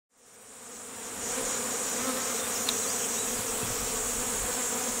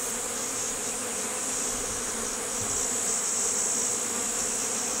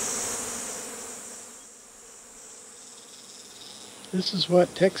This is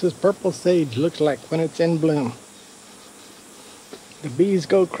what Texas purple sage looks like when it's in bloom. The bees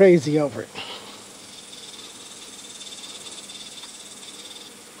go crazy over it.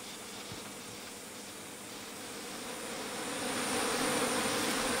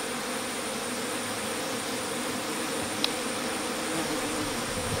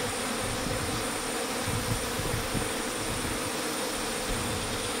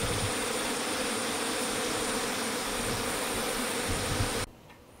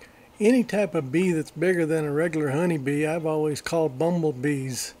 Any type of bee that's bigger than a regular honeybee I've always called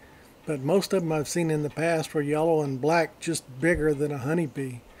bumblebees, but most of them I've seen in the past were yellow and black, just bigger than a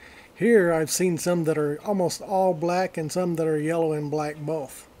honeybee. Here I've seen some that are almost all black and some that are yellow and black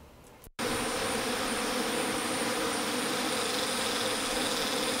both.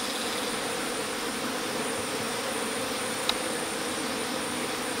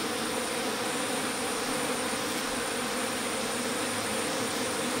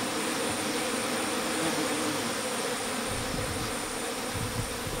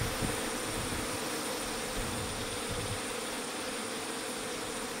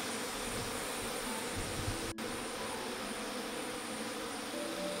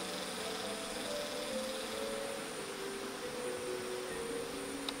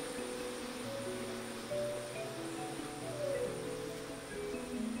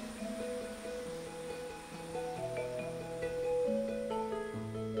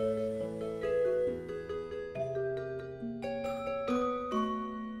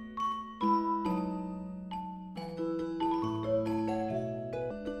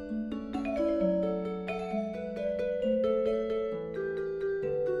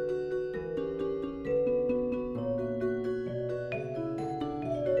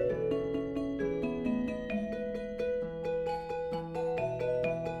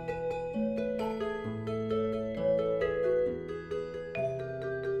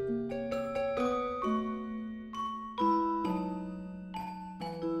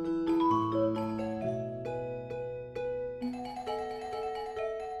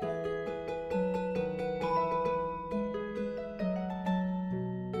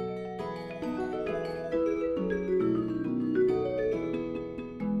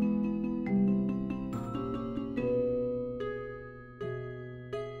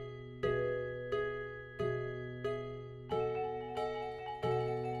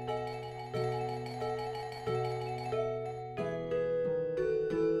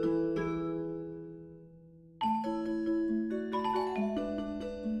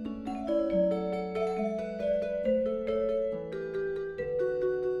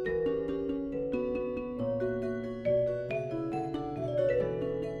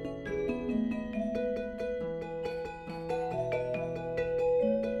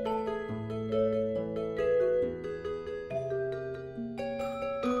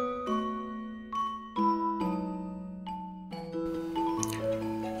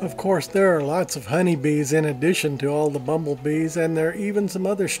 Of course, there are lots of honeybees in addition to all the bumblebees, and there are even some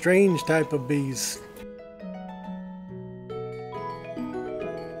other strange type of bees.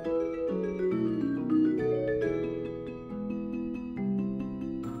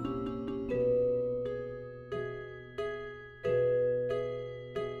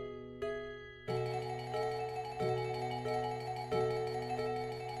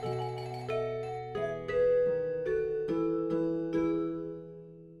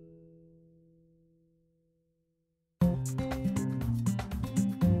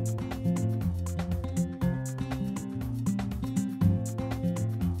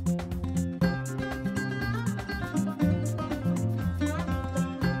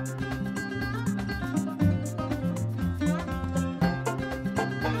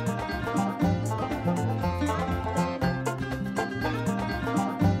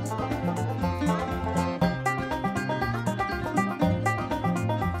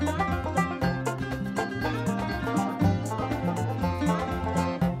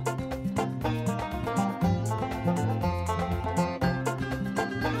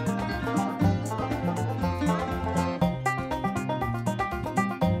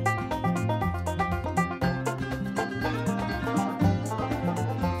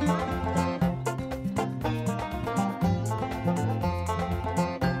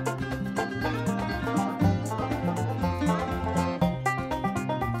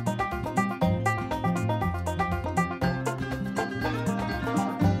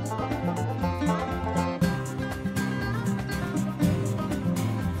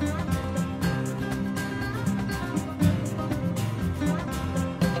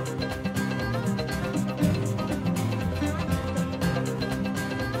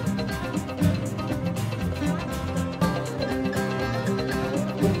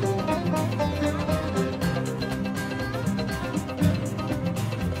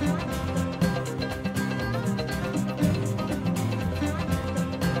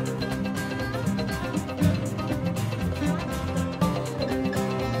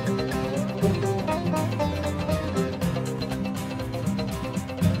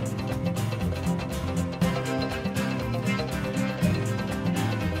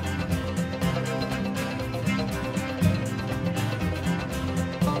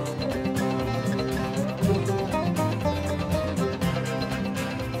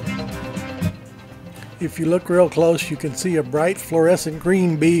 If you look real close, you can see a bright fluorescent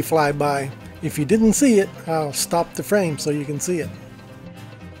green bee fly by. If you didn't see it, I'll stop the frame so you can see it.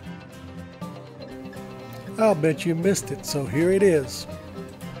 I'll bet you missed it, so here it is.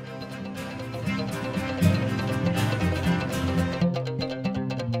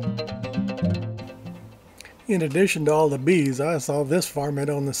 In addition to all the bees, I saw this varmint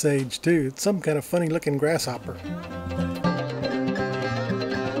on the sage too. It's some kind of funny looking grasshopper.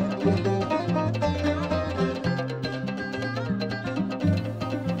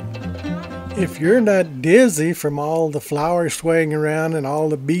 If you're not dizzy from all the flowers swaying around and all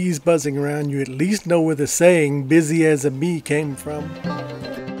the bees buzzing around, you at least know where the saying "busy as a bee" came from.